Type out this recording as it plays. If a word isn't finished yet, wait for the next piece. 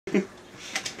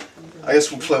I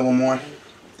guess we'll play one more,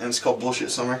 and it's called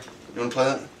Bullshit Summer. You want to play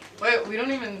that? Wait, we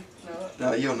don't even know it.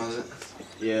 No, you don't know it.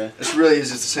 Yeah. It's really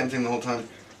easy. It's the same thing the whole time.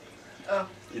 Oh.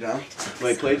 You know?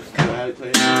 Wait, play it. How do you play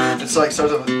it? It's like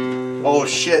starts off with, oh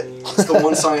shit. It's the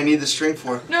one song I need the string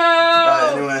for. No!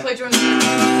 Alright, anyway. Play Join the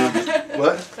Circus.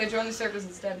 What? Play Join the Circus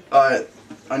instead. Alright.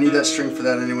 I need that string for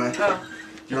that anyway. Oh.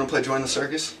 You want to play Join the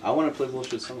Circus? I want to play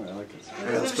Bullshit Summer. I like it.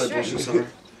 Okay, let's play Bullshit Summer.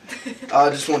 I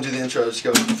just won't do the intro. Just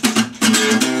go.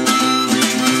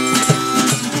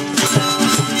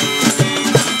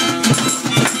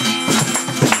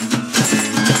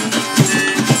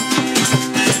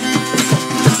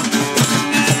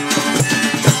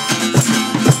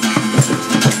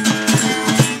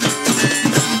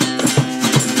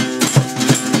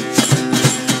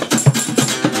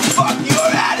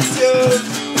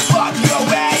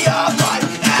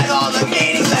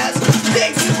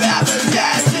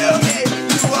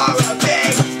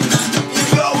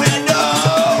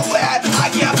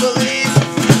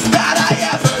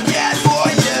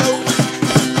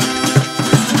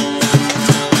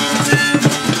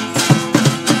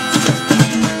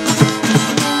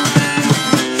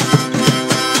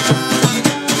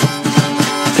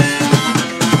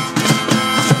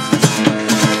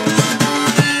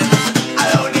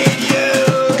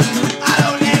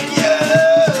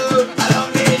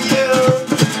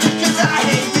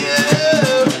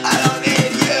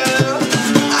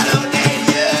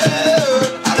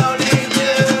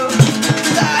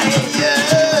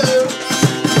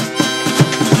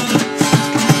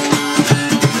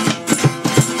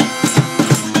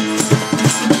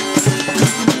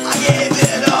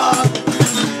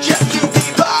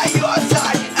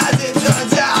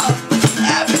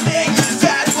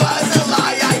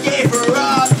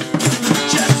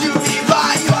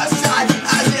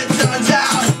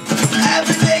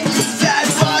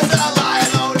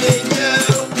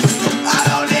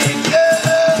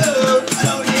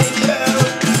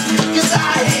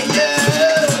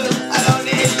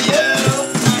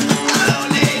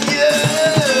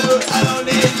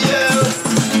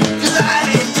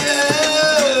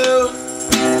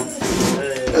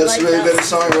 That's a really better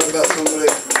song I wrote about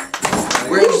somebody.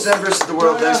 We're Indra Zen versus the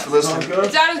world. Thanks for listening.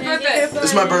 It's Adam's birthday.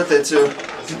 It's my birthday too.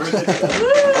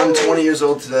 I'm 20 years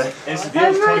old today. And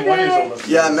Sadeel's 21 years old.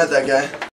 Yeah, I met that guy.